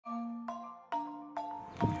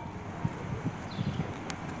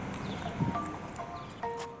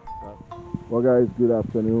Well guys, good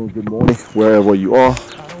afternoon, good morning, wherever you are.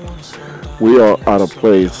 We are at a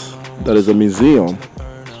place that is a museum.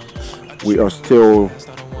 We are still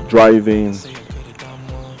driving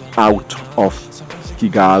out of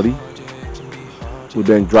Kigali. We've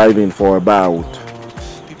been driving for about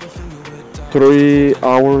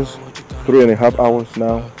 3.5 hours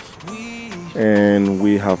now. And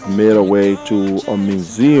we have made our way to a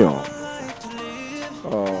museum.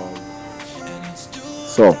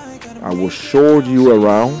 So I will show you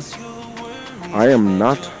around. I am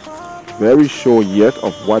not very sure yet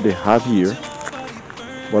of what they have here,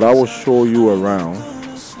 but I will show you around.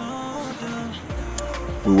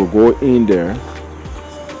 We will go in there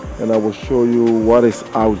and I will show you what is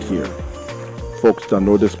out here. Folks that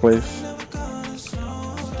know this place.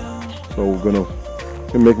 So we're gonna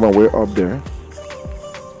make my way up there.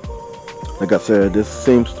 Like I said, this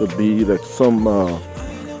seems to be like some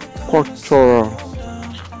cultural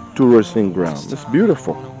touristing ground. It's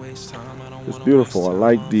beautiful. It's beautiful. I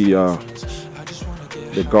like the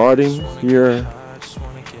garden here.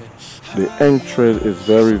 The entrance is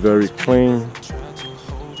very, very clean.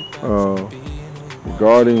 The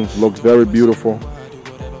garden looks very beautiful,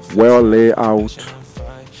 well laid out.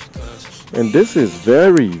 And this is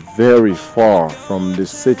very, very far from the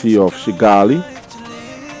city of Kigali.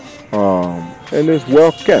 And it's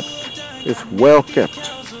well kept. It's well kept.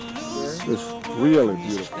 It's really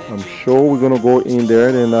beautiful. I'm sure we're gonna go in there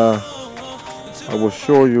and I will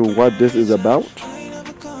show you what this is about.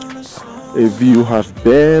 If you have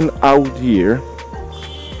been out here,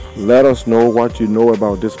 let us know what you know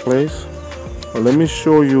about this place. But let me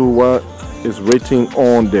show you what is written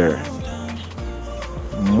on there.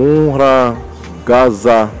 Mura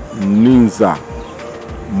Gaza Ninza.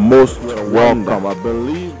 Most welcome. I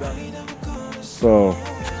believe that. So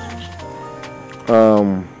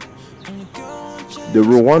the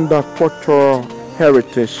Rwanda Cultural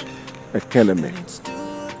Heritage Academy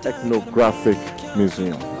Ethnographic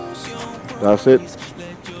Museum. That's it.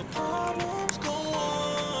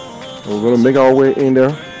 We're gonna make our way in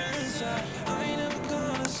there.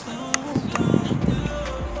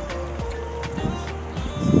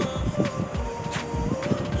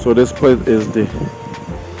 So this place is the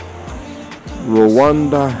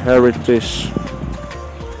Rwanda Heritage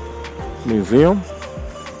Museum,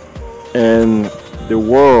 and the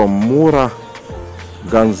word Mura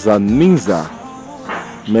Ganzaninza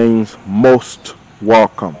means most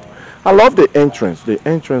welcome. I love the entrance. The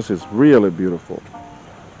entrance is really beautiful.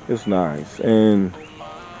 It's nice, and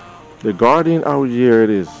the garden out here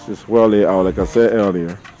is well laid out, like I said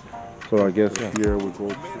earlier. So I guess here we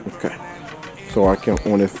go. Okay. So I can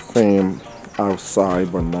only film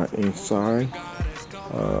outside but not inside.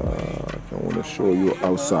 I can only show you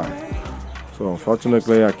outside. So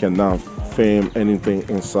unfortunately I cannot film anything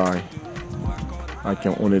inside. I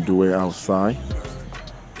can only do it outside.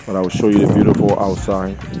 But I will show you the beautiful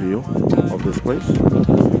outside view of this place.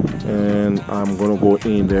 And I'm gonna go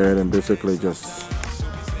in there and basically just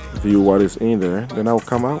view what is in there. Then I'll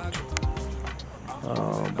come out.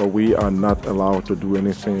 But we are not allowed to do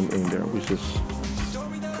anything in there, which is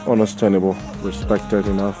understandable, respected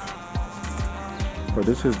enough. But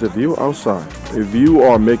this is the view outside. If you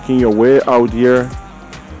are making your way out here,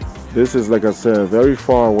 this is, like I said, very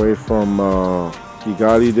far away from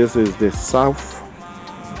Kigali. This is the South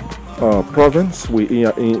province. We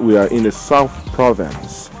are in the South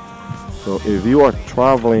province. So if you are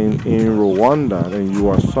traveling in Rwanda and you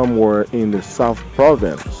are somewhere in the South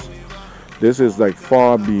province, this is like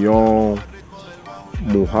far beyond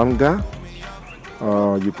Muhanga.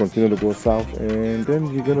 You continue to go south and then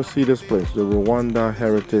you're gonna see this place, the Rwanda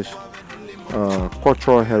Heritage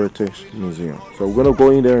Cultural Heritage Museum. So we're gonna go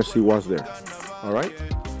in there and see what's there. All right,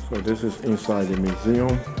 so this is inside the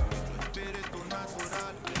museum.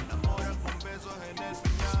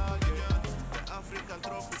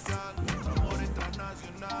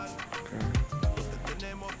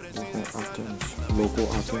 Local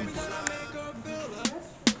items.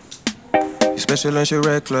 Special and she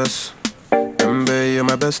reckless. Remember, you're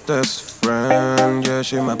my bestest friend. Yeah,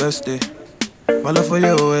 she my bestie. My love for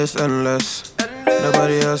you is endless.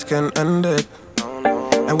 Nobody else can end it.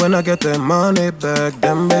 And when I get the money back,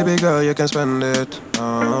 then baby girl, you can spend it.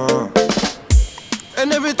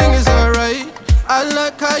 And everything is alright. I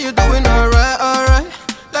like how you doing alright, alright.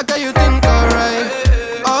 Like how you think alright.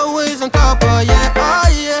 Always on top, oh yeah, oh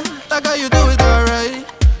yeah. Like how you do it alright.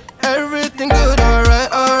 Everything good, alright,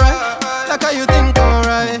 alright. Like how you think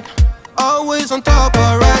alright. Always on top,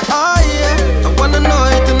 alright, oh yeah. I wanna know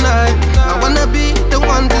it tonight. I wanna be the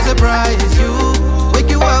one to surprise you. Wake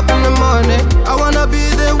you up in the morning. I wanna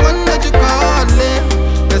be the one that you calling.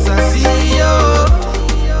 Cause I see your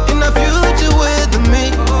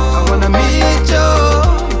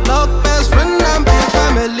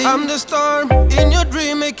I'm the storm in your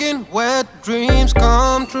dream, making wet dreams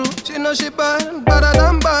come true. She know she bad, better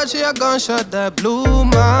than bad. She a gunshot that blew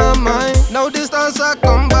my mind. No distance, I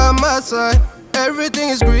come by my side. Everything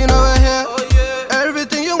is green over here.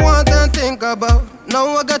 Everything you want and think about. Now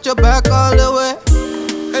I got your back all the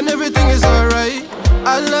way, and everything is alright.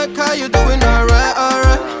 I like how you doing alright,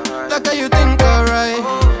 alright. Like how you think alright.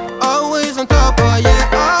 Always on top, oh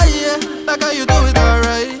yeah, oh yeah. Like how you do it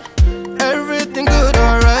alright. Everything good,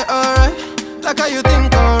 alright, alright. Like how you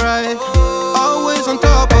think alright. Always on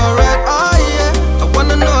top, alright, oh yeah. I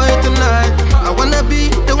wanna know it tonight. I wanna be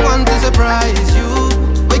the one to surprise you.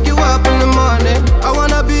 Wake you up in the morning. I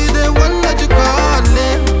wanna be the one that you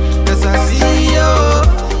calling. Cause I see you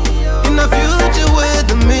in the future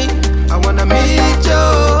with me. I wanna meet you.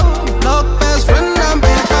 Love, best friend, and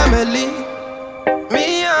big family.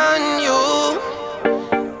 Me and you,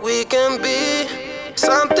 we can be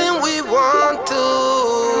something we want to.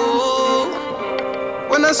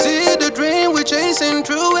 When I see the dream we're chasing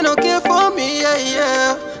true, we don't care for me, yeah,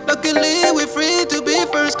 yeah. Luckily we're free to be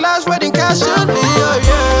first class, wedding casually, oh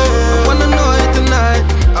yeah. I wanna know it tonight.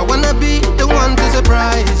 I wanna be the one to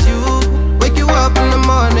surprise you. Wake you up in the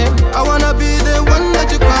morning. I wanna be the one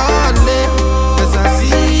that you calling. Cause I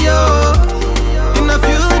see you in the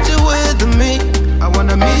future with me. I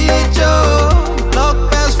wanna meet you.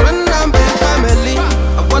 Love, best friend, and big family.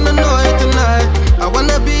 I wanna know it tonight. I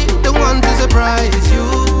wanna be the one to surprise you.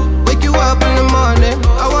 Wake you up in the morning.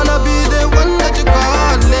 I wanna be the one that you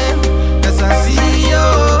calling. Cause I see you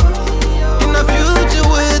in the future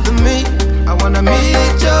with me. I wanna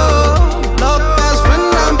meet you. Love, best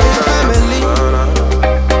friend, and big family.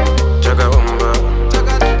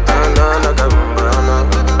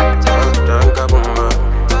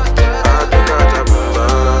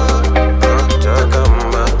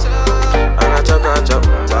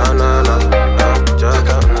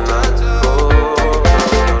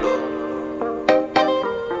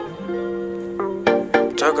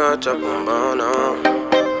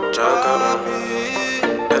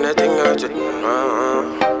 Anything that you do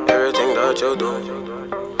now, everything that you do,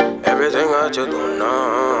 everything that you do now.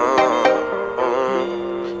 Oh,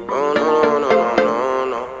 no, no, no, no,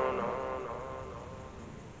 no.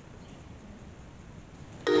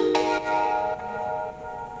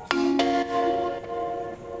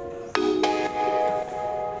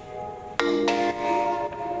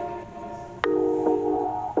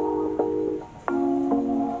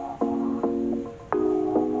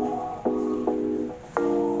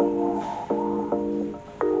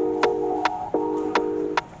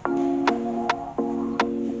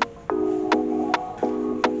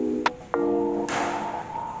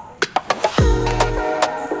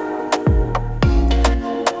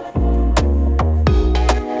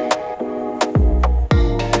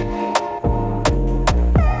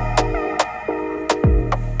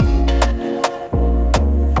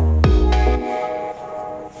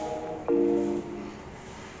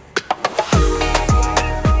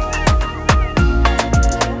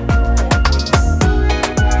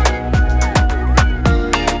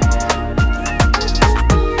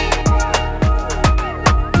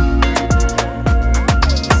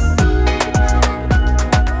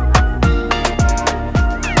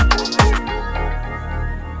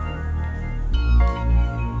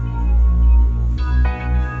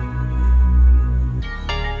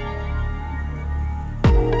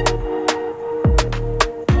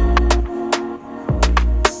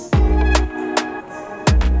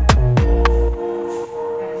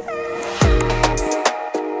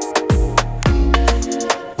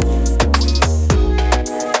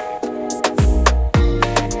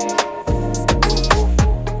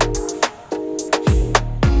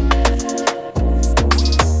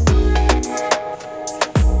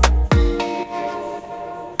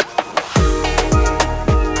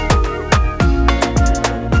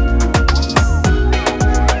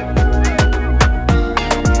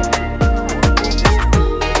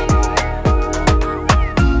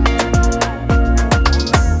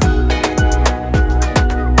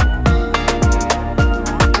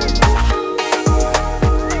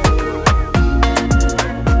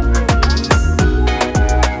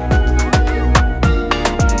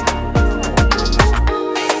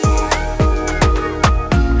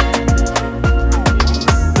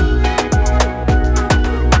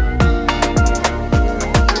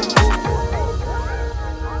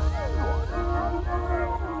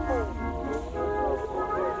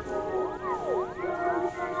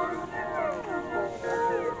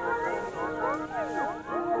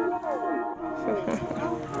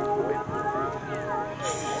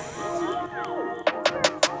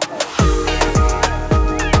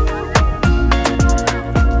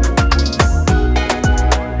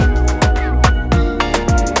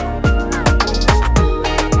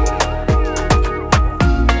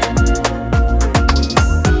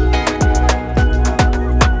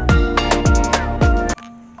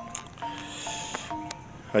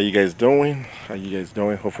 How you guys doing? How you guys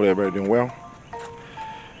doing? Hopefully everybody doing well.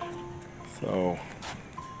 So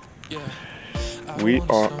we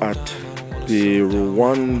are at the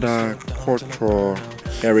Rwanda Cultural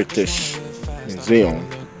Heritage Museum,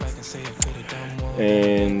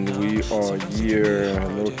 and we are here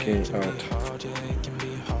looking at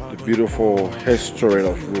the beautiful history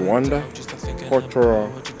of Rwanda Cultural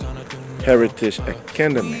Heritage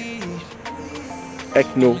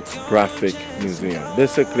Academy-Ethnographic Museum.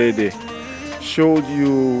 Basically, they showed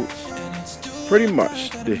you pretty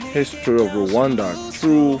much the history of Rwanda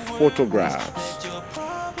through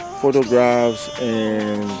photographs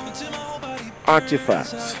and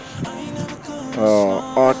artifacts,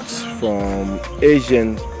 art from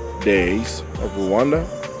ancient days of Rwanda,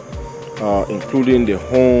 including the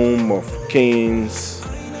home of kings,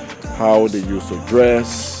 how they used to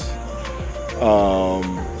dress,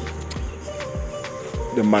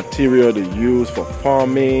 the material they use for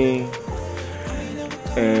farming,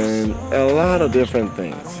 and a lot of different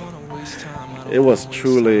things. It was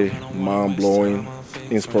truly mind-blowing,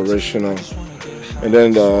 inspirational. And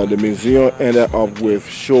then the museum ended up with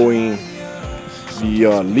showing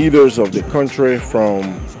the leaders of the country,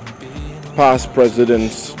 from past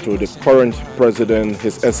presidents to the current president,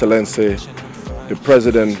 His Excellency, the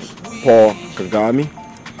President Paul Kagame.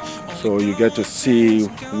 So you get to see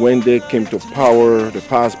when they came to power, the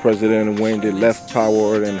past president, when they left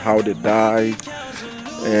power and how they died,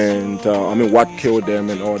 and what killed them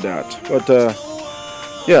and all that. But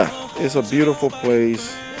yeah, it's a beautiful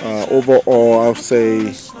place. Overall, I'll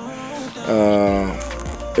say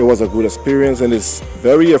it was a good experience, and it's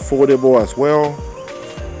very affordable as well.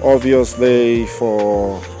 Obviously,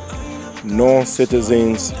 for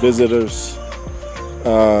non-citizens, visitors,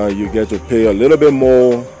 you get to pay a little bit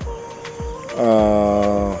more.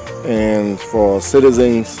 And for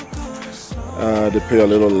citizens, they pay a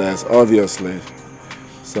little less, obviously.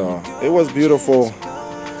 So it was beautiful,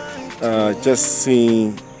 just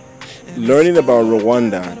learning about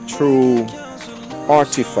Rwanda through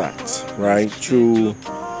artifacts, right? Through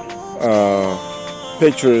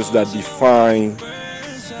pictures that define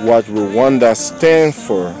what Rwanda stands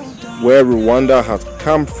for, where Rwanda has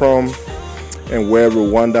come from, and where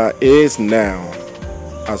Rwanda is now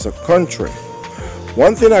as a country.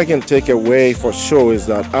 One thing I can take away for sure is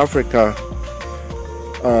that Africa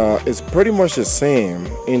is pretty much the same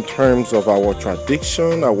in terms of our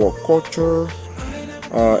tradition, our culture,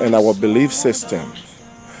 and our belief system.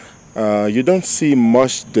 You don't see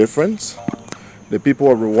much difference. The people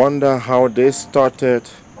of Rwanda, how they started,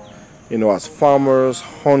 as farmers,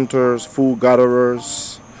 hunters, food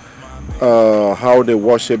gatherers, how they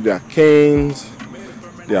worship their kings,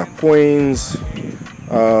 their queens,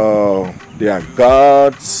 their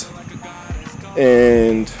gods,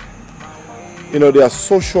 and their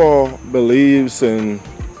social beliefs and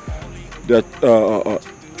their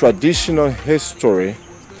traditional history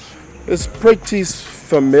is pretty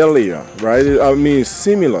familiar, right? I mean,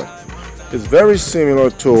 similar. It's very similar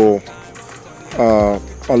to a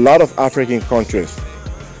lot of African countries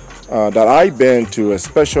that I've been to,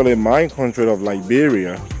 especially my country of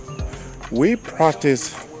Liberia. We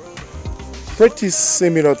practice pretty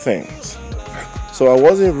similar things. So I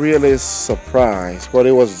wasn't really surprised, but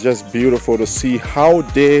it was just beautiful to see how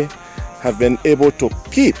they have been able to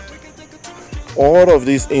keep all of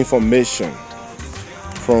this information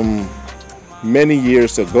from many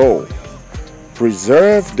years ago,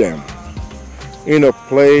 preserve them in a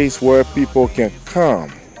place where people can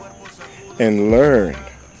come and learn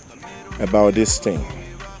about this thing.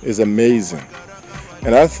 It's amazing.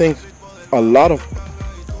 And I think a lot of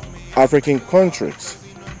African countries,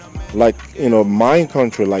 like my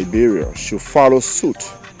country, Liberia, should follow suit.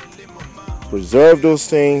 Preserve those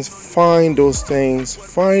things, find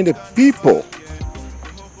the people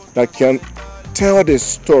that can tell the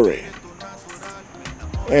story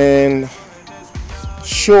and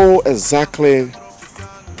show exactly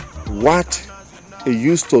what it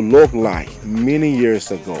used to look like many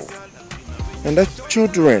years ago. And that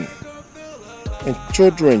children,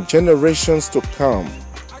 generations to come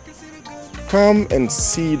and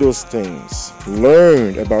see those things,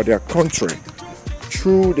 learn about their country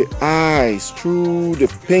through the eyes, through the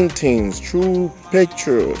paintings, through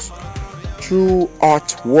pictures, through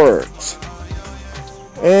artworks.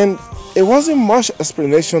 And it wasn't much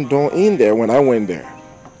explanation done in there when I went there.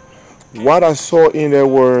 What I saw in there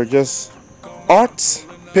were just art,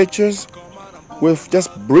 pictures with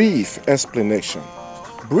just brief explanation.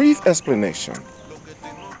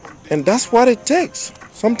 And that's what it takes.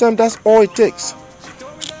 Sometimes that's all it takes.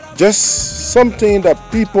 Just something that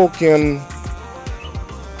people can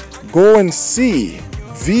go and see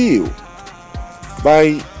view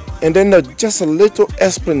and then just a little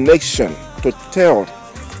explanation to tell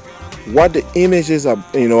what the images are,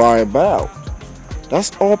 are about.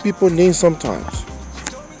 That's all people need sometimes.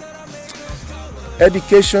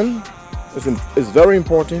 Education is very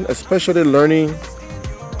important, especially learning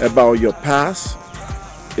about your past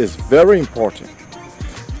is very important.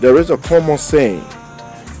 There is a common saying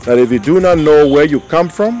that if you do not know where you come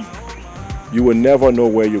from, you will never know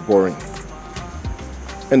where you're going.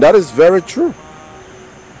 And that is very true.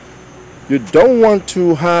 You don't want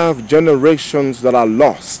to have generations that are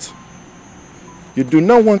lost. You do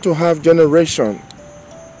not want to have generations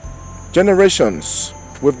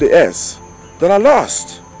with the S that are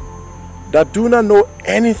lost, that do not know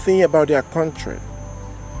anything about their country.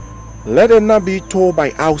 Let them not be told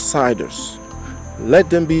by outsiders. Let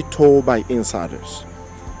them be told by insiders.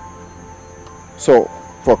 So,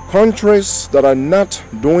 for countries that are not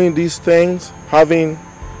doing these things, having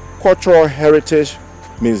cultural heritage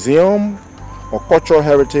museum or cultural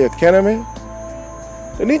heritage academy,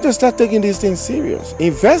 they need to start taking these things serious.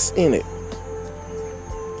 Invest in it.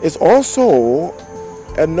 It's also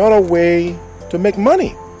another way to make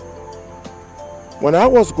money. When I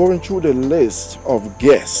was going through the list of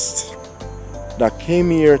guests that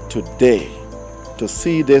came here today to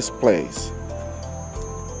see this place,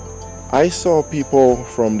 I saw people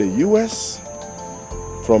from the US,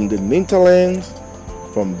 from the Netherlands,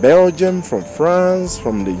 from Belgium, from France,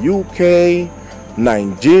 from the UK,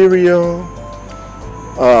 Nigeria,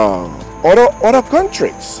 other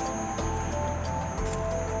countries.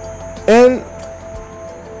 And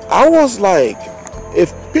I was like,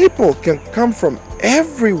 if people can come from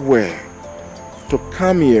everywhere to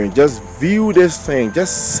come here and just view this thing,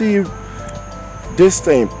 just see this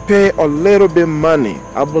thing, pay a little bit money.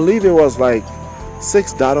 I believe it was like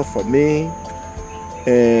 $6 for me,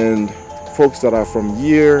 and folks that are from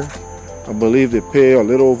here, I believe they pay a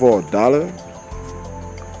little over $1.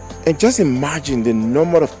 And just imagine the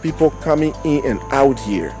number of people coming in and out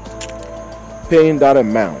here paying that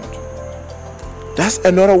amount. That's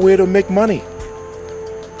another way to make money.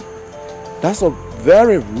 That's a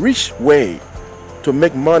very rich way to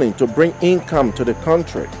make money, to bring income to the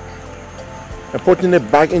country and putting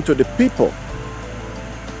it back into the people.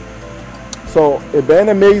 So it's been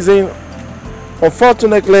amazing.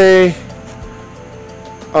 Unfortunately,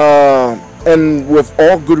 and with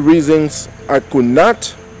all good reasons, I could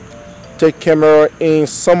not take camera in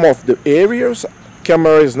some of the areas.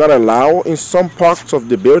 Camera is not allowed in some parts of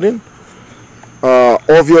the building.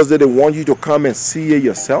 Obviously, they want you to come and see it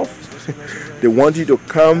yourself. They want you to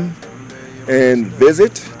come and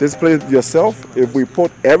visit this place yourself. If we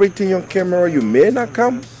put everything on camera, you may not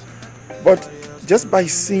come. But just by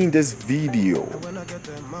seeing this video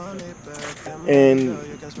and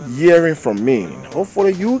hearing from me,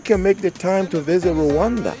 hopefully you can make the time to visit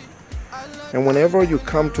Rwanda. And whenever you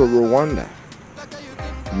come to Rwanda,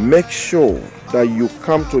 make sure that you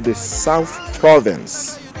come to the South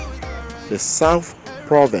Province. The South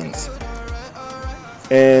Province.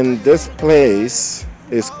 And this place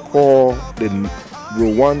is called the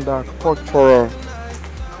Rwanda Cultural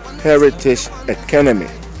Heritage Academy.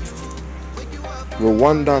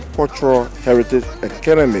 Rwanda Cultural Heritage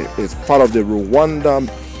Academy is part of the Rwanda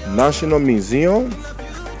National Museum,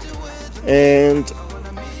 and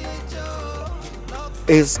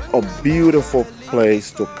it's a beautiful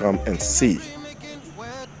place to come and see.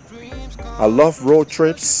 I love road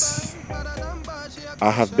trips. I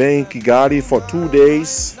have been in Kigali for 2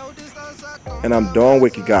 days, and I'm done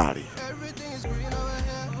with Kigali.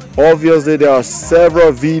 Obviously, there are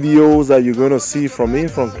several videos that you're going to see from me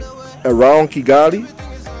from around Kigali,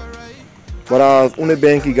 but I've only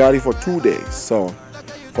been in Kigali for 2 days. So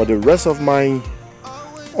for the rest of my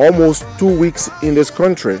almost 2 weeks in this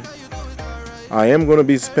country, I am going to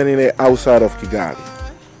be spending it outside of Kigali.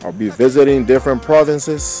 I'll be visiting different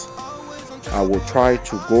provinces. I will try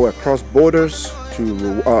to go across borders to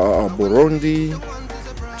Burundi,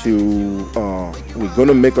 we're going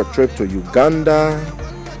to make a trip to Uganda,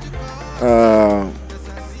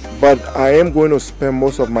 but I am going to spend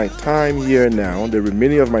most of my time here now, the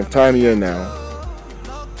remaining of my time here now,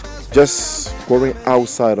 just going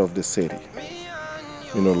outside of the city,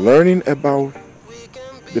 learning about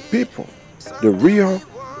the people, the real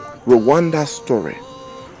Rwanda story,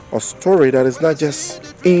 a story that is not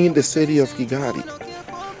just in the city of Kigali.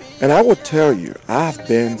 And I will tell you, I've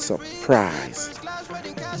been surprised.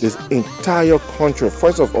 This entire country,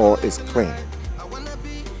 first of all, is clean.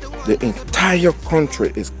 The entire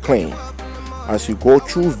country is clean. As you go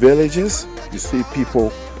through villages, you see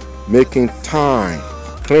people making time,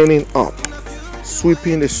 cleaning up,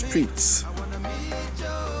 sweeping the streets.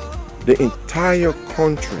 The entire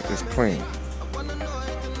country is clean,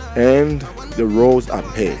 and the roads are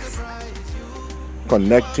paved,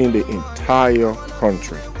 connecting the entire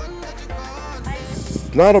country.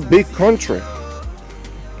 It's not a big country,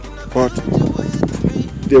 but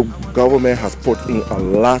the government has put in a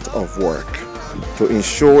lot of work to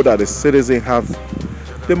ensure that the citizens have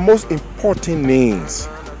the most important needs: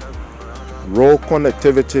 road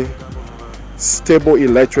connectivity, stable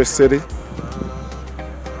electricity,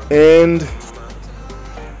 and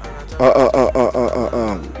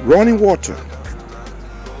running water.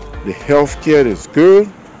 The healthcare is good.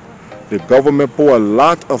 The government pour a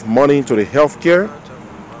lot of money into the healthcare,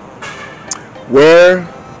 where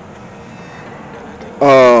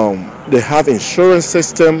they have insurance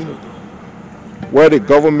system where the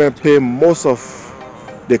government pay most of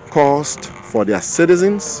the cost for their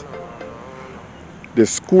citizens. The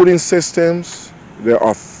schooling systems, there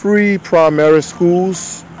are free primary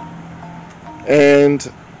schools, and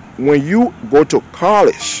when you go to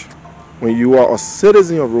college, when you are a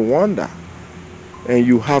citizen of Rwanda and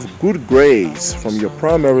you have good grades from your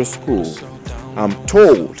primary school, I'm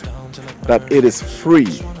told that it is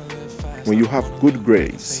free when you have good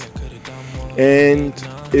grades. And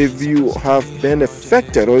if you have been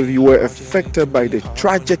affected, or if you were affected by the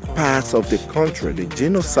tragic past of the country, the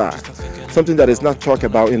genocide, something that is not talked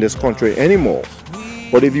about in this country anymore,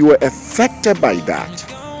 but if you were affected by that,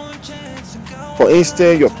 for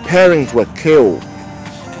instance, your parents were killed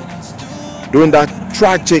during that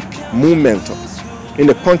tragic moment in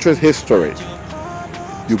the country's history,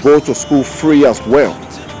 you go to school free as well.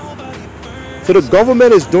 So the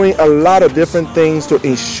government is doing a lot of different things to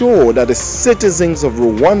ensure that the citizens of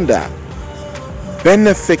Rwanda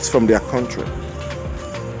benefits from their country,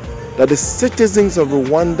 that the citizens of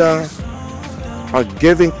Rwanda are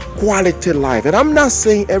given quality life. And I'm not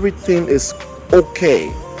saying everything is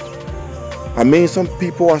okay. I mean, some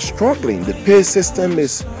people are struggling. The pay system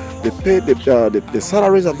is, the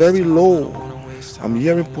salaries are very low. I'm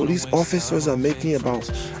hearing police officers are making about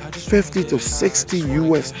 50 to 60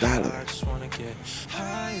 US dollars.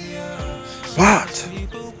 But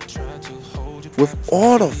with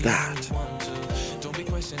all of that,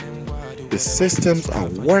 the systems are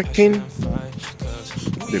working.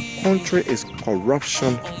 The country is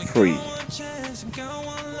corruption free.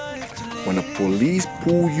 When the police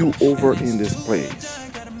pull you over in this place,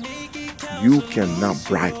 you cannot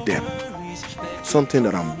bribe them. Something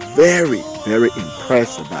that I'm very, very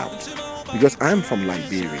impressed about, because I'm from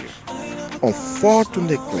Liberia.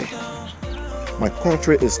 Unfortunately, my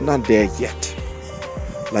country is not there yet.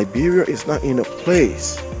 Liberia is not in a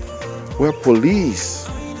place where police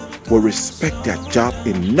will respect their job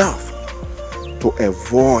enough to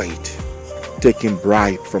avoid taking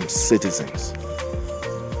bribe from citizens.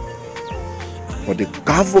 But the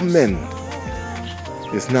government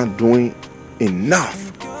is not doing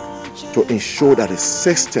enough to ensure that the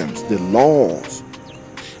systems, the laws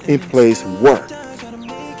in place work.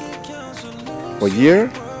 But here,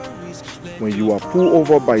 when you are pulled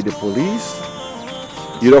over by the police,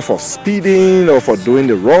 either for speeding or for doing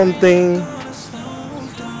the wrong thing,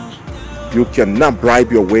 you cannot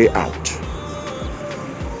bribe your way out.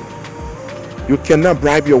 You cannot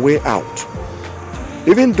bribe your way out.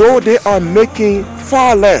 Even though they are making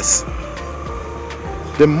far less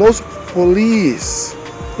than most police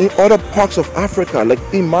in other parts of Africa, like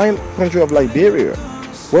in my country of Liberia,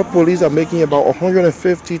 where police are making about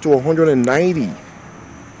 150 to 190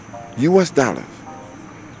 US dollars.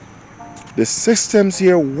 The systems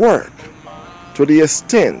here work to the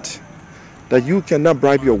extent that you cannot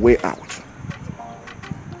bribe your way out.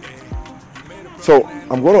 So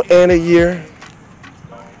I'm going to end it here.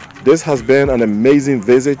 This has been an amazing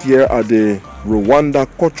visit here at the Rwanda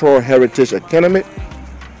Cultural Heritage Academy,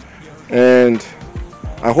 and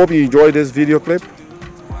I hope you enjoyed this video clip.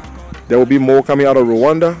 There will be more coming out of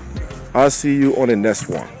Rwanda. I'll see you on the next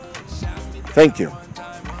one. Thank you.